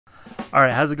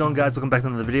Alright, how's it going, guys? Welcome back to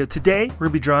another video. Today, we're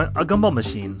going to be drawing a gumball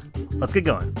machine. Let's get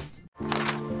going.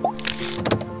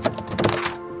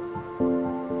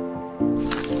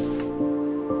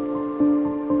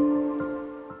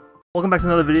 Welcome back to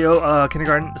another video,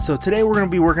 kindergarten. So today we're going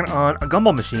to be working on a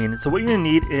gumball machine. So what you're going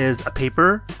to need is a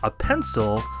paper, a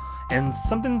pencil, and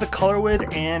something to color with,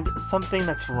 and something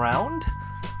that's round,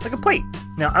 like a plate.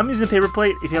 Now, I'm using a paper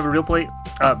plate. If you have a real plate,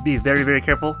 be very, very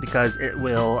careful because it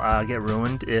will get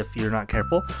ruined if you're not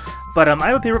careful. But I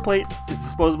have a paper plate. It's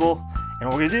disposable. And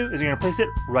what we're going to do is you're going to place it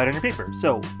right on your paper.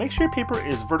 So make sure your paper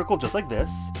is vertical just like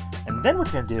this. And then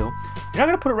what you're going to do, you're not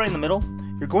going to put it right in the middle.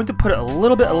 You're going to put it a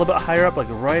little bit higher up, like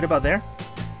right about there.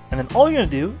 And then all you're going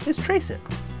to do is trace it.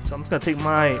 So I'm just going to take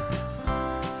my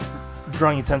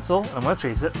drawing utensil and I'm going to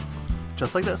trace it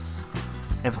just like this.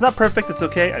 And if it's not perfect, it's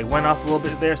okay. I went off a little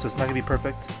bit there, so it's not going to be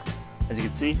perfect, as you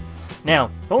can see. Now,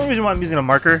 the only reason why I'm using a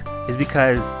marker is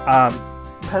because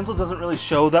pencil doesn't really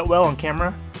show that well on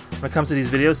camera when it comes to these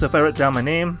videos. So if I write down my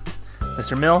name,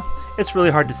 Mr.mil, it's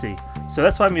really hard to see. So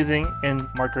that's why I'm using a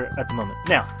marker at the moment.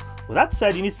 Now, with that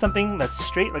said, you need something that's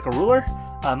straight like a ruler.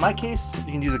 In my case,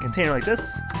 you can use a container like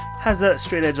this. Has a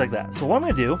straight edge like that. So what I'm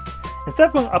going to do, instead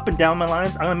of going up and down my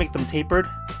lines, I'm going to make them tapered,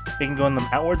 making going them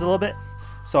outwards a little bit.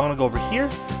 So I'm going to go over here,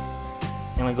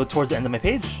 and I'm going to go towards the end of my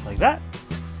page, like that.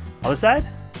 Other side,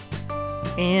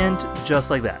 and just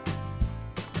like that.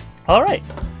 Alright,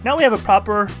 now we have a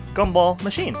proper gumball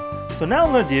machine. So now what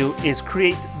I'm going to do is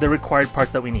create the required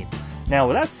parts that we need. Now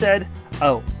with that said,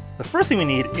 the first thing we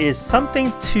need is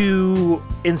something to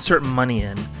insert money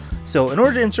in. So in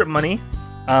order to insert money,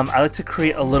 I like to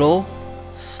create a little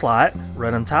slot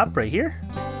right on top, right here.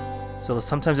 So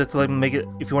sometimes you have to like make it,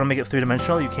 if you want to make it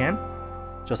three-dimensional, you can.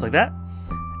 Just like that.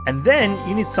 And then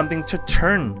you need something to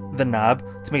turn the knob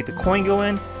to make the coin go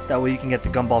in. That way you can get the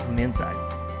gumball from the inside.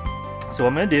 So what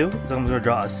I'm going to do is I'm going to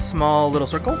draw a small little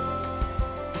circle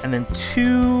and then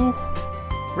two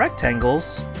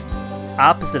rectangles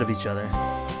opposite of each other.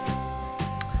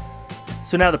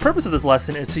 So now the purpose of this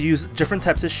lesson is to use different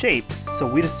types of shapes.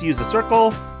 So we just use a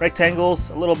circle, rectangles,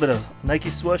 a little bit of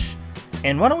Nike swoosh.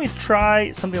 And why don't we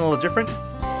try something a little different?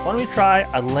 Why don't we try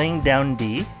a laying down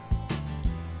D?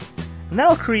 And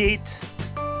that'll create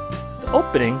the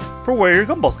opening for where your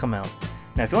gumballs come out.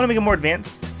 Now if you want to make it more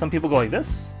advanced, some people go like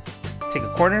this. Take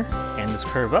a corner and just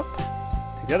curve up.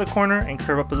 Take the other corner and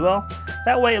curve up as well.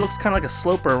 That way it looks kind of like a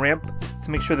slope or a ramp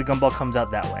to make sure the gumball comes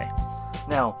out that way.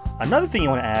 Now another thing you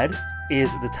want to add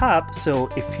is the top, so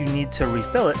if you need to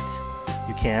refill it,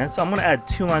 you can. So I'm going to add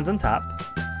two lines on top,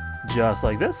 just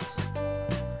like this.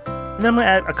 And then I'm going to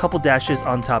add a couple dashes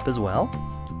on top as well.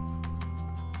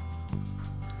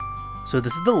 So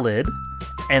this is the lid,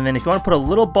 and then if you want to put a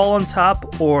little ball on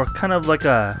top or kind of like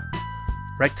a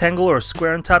rectangle or a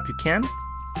square on top, you can.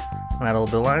 I'll add a little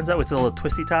bit of lines that way it's a little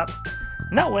twisty top.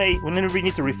 And that way, whenever you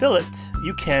need to refill it,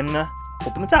 you can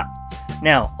open the top.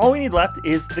 Now, all we need left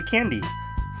is the candy.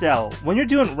 So when you're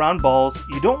doing round balls,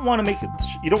 you don't want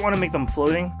to make them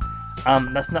floating.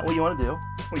 That's not what you want to do.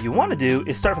 What you want to do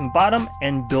is start from the bottom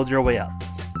and build your way up.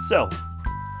 So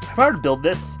if I were to build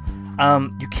this,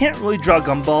 you can't really draw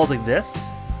gumballs like this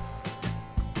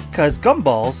because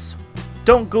gumballs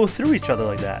don't go through each other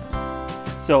like that.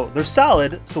 So they're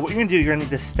solid, so what you're going to do, you're going to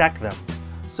need to stack them.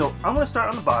 So I'm going to start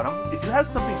on the bottom. If you have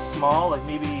something small, like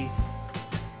maybe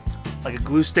like a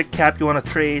glue stick cap you want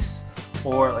to trace,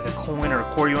 or like a coin or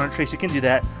a quarter you want to trace, you can do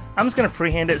that. I'm just going to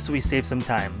freehand it so we save some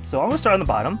time. So I'm going to start on the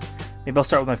bottom. Maybe I'll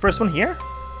start with my first one here.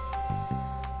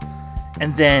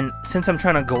 And then since I'm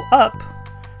trying to go up,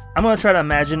 I'm going to try to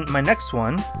imagine my next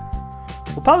one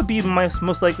will probably be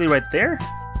most likely right there.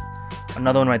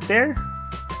 Another one right there.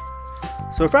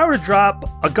 So if I were to drop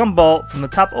a gumball from the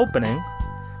top opening,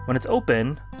 when it's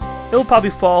open, it will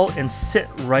probably fall and sit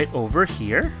right over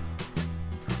here.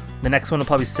 The next one will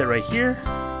probably sit right here,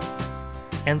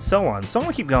 and so on. So I'm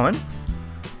going to keep going,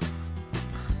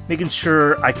 making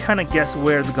sure I kind of guess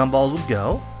where the gumballs would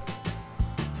go.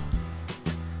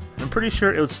 I'm pretty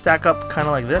sure it would stack up kind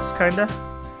of like this, kind of.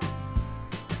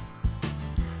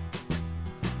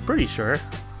 Pretty sure.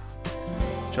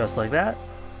 Just like that.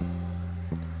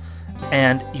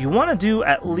 And you want to do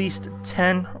at least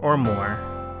 10 or more.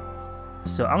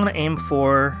 So I'm going to aim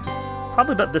for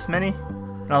probably about this many.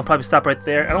 And I'll probably stop right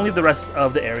there. And I'll leave the rest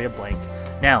of the area blank.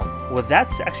 Now, with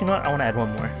that, actually, you know what? I want to add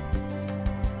one more.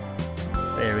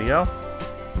 There we go.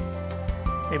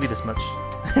 Maybe this much.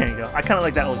 There you go. I kind of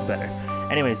like that look better.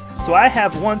 Anyways, so I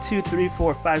have 1, 2, 3,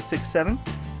 4, 5, 6, 7,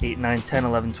 8, 9, 10,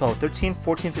 11, 12, 13,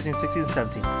 14, 15, 16,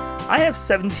 17. I have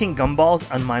 17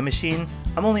 gumballs on my machine.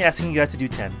 I'm only asking you guys to do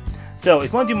 10. So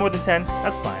if you want to do more than 10,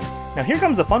 that's fine. Now here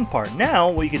comes the fun part. Now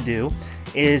what you can do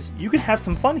is you can have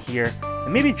some fun here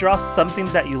and maybe draw something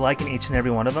that you like in each and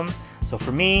every one of them. So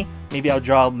for me, maybe I'll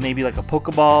draw maybe like a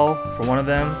Pokeball for one of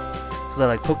them because I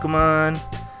like Pokemon.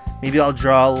 Maybe I'll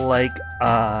draw like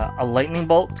a lightning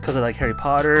bolt because I like Harry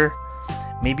Potter.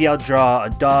 Maybe I'll draw a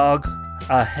dog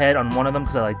head on one of them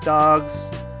because I like dogs.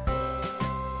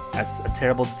 That's a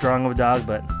terrible drawing of a dog,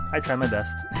 but I tried my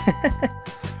best.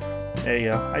 There you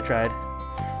go, I tried.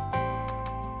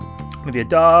 Maybe a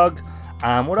dog.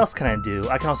 What else can I do?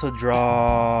 I can also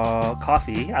draw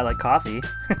coffee. I like coffee.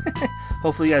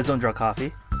 Hopefully you guys don't draw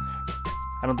coffee.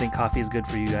 I don't think coffee is good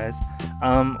for you guys.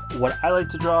 What I like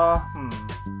to draw,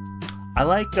 I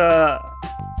like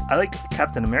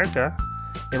Captain America.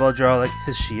 Maybe I'll draw like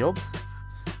his shield,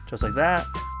 just like that.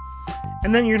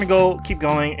 And then you're gonna keep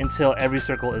going until every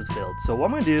circle is filled. So what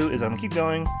I'm gonna do is I'm gonna keep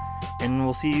going, and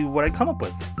we'll see what I come up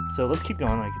with. So let's keep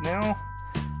going. Like now,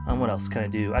 what else can I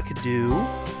do? I could do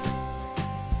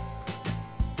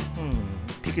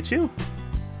Pikachu.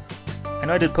 I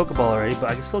know I did Pokeball already, but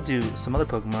I can still do some other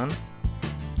Pokemon.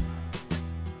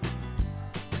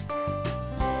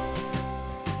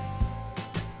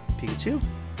 Pikachu.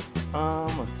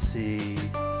 Let's see.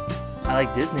 I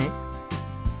like Disney.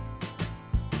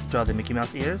 Draw the Mickey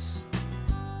Mouse ears.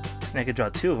 And I could draw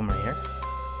two of them right here.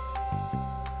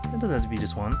 It doesn't have to be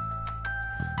just one.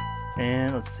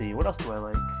 And let's see, what else do I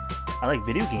like? I like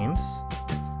video games.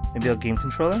 Maybe a game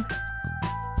controller.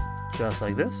 Just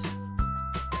like this.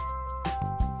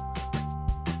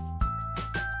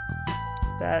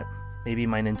 That. Maybe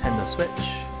my Nintendo Switch.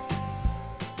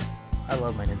 I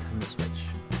love my Nintendo Switch.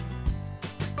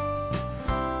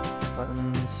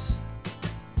 Buttons.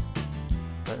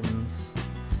 Buttons.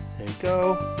 There you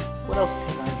go. What else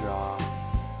can I draw?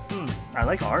 I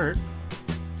like art.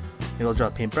 Maybe I'll draw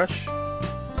a paintbrush.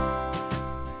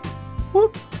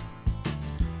 Whoop!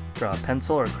 Draw a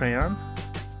pencil or a crayon.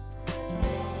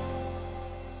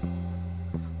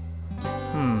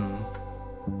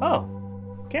 Oh,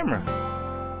 camera.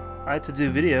 I like to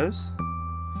do videos.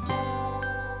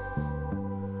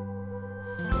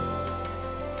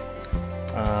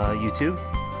 YouTube.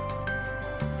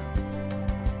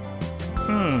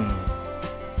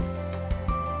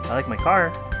 I like my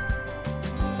car.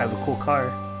 I have a cool car.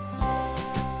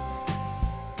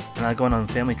 And I like going on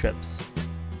family trips.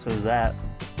 So there's that.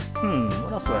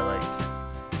 What else do I like?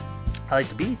 I like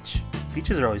the beach.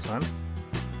 Beaches are always fun.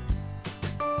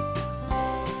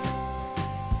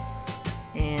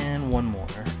 And one more.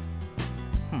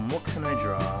 What can I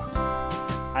draw?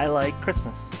 I like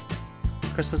Christmas.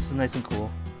 Christmas is nice and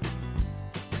cool.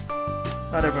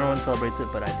 Not everyone celebrates it,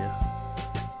 but I do.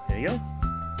 There you go.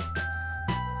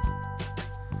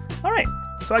 Alright,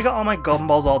 so I got all my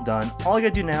Gumballs all done. All I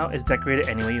gotta do now is decorate it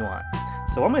any way you want.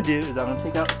 So what I'm gonna do is I'm gonna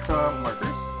take out some markers.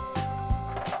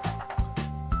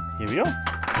 Here we go.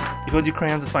 If you wanna do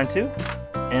crayons, it's fine too.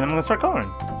 And I'm gonna start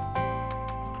coloring.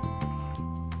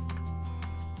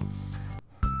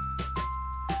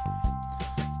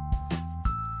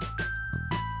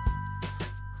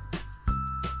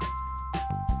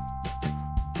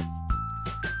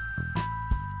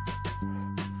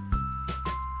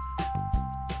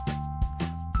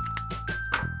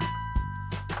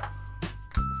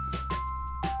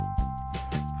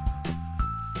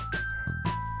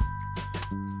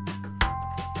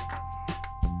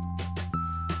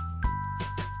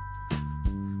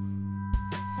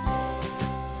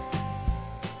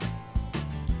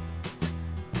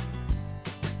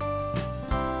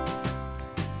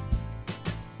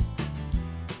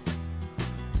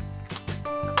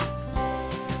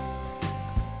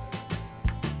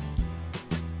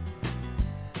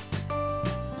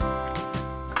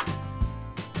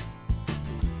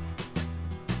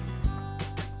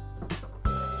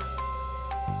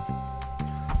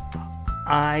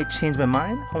 I changed my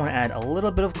mind. I want to add a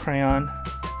little bit of crayon,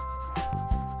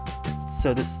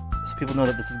 so people know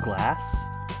that this is glass,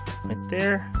 right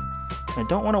there. And I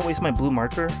don't want to waste my blue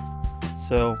marker,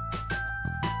 so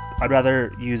I'd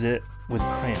rather use it with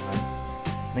crayon.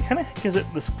 And it kind of gives it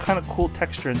this kind of cool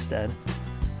texture instead,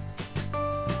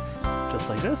 just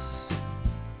like this,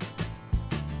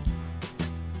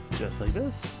 just like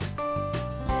this.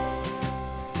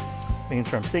 Making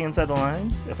sure I'm staying inside the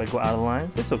lines. If I go out of the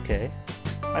lines, it's okay.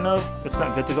 I know it's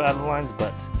not good to go out of the lines,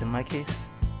 but in my case,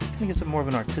 it kind of gives it more of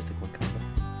an artistic look, kind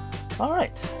of.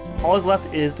 Alright, all that's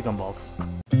left is the gumballs.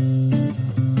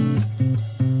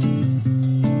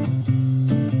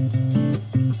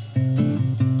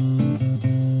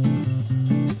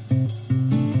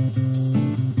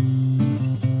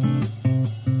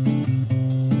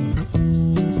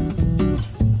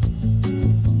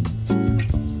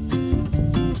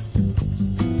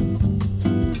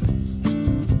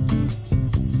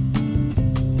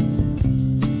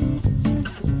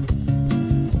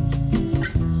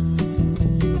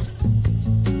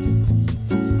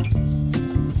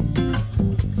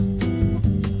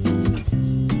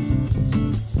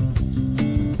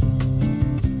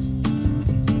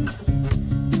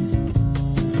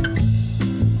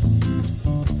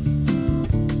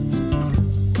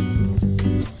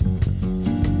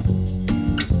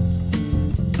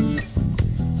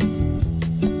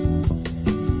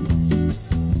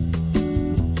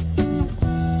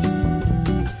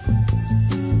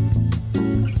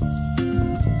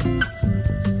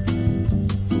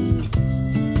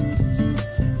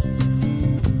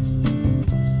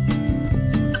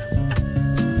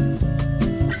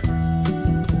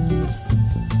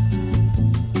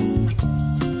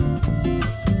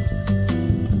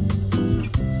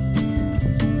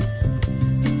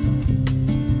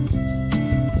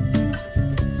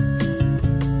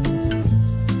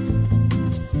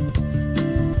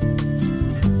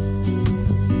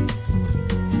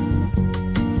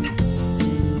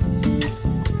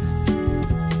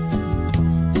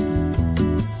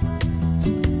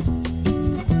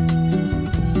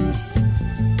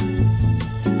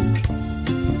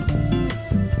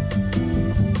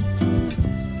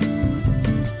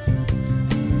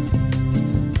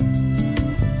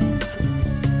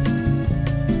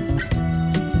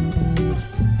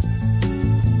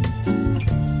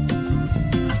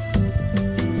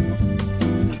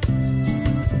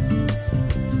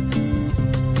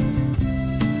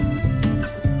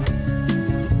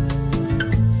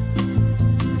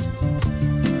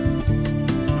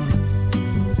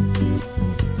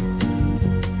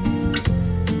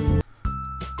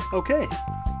 Okay.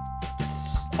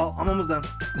 Oh, I'm almost done.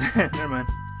 Never mind.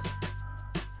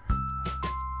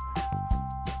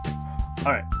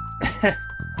 Alright.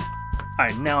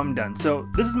 Alright, now I'm done. So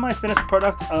this is my finished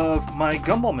product of my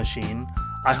Gumball machine.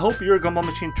 I hope your Gumball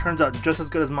machine turns out just as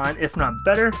good as mine, if not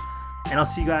better. And I'll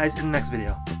see you guys in the next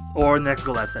video. Or the next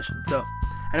Go Live session. So,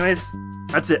 anyways,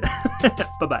 that's it.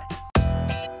 Bye-bye.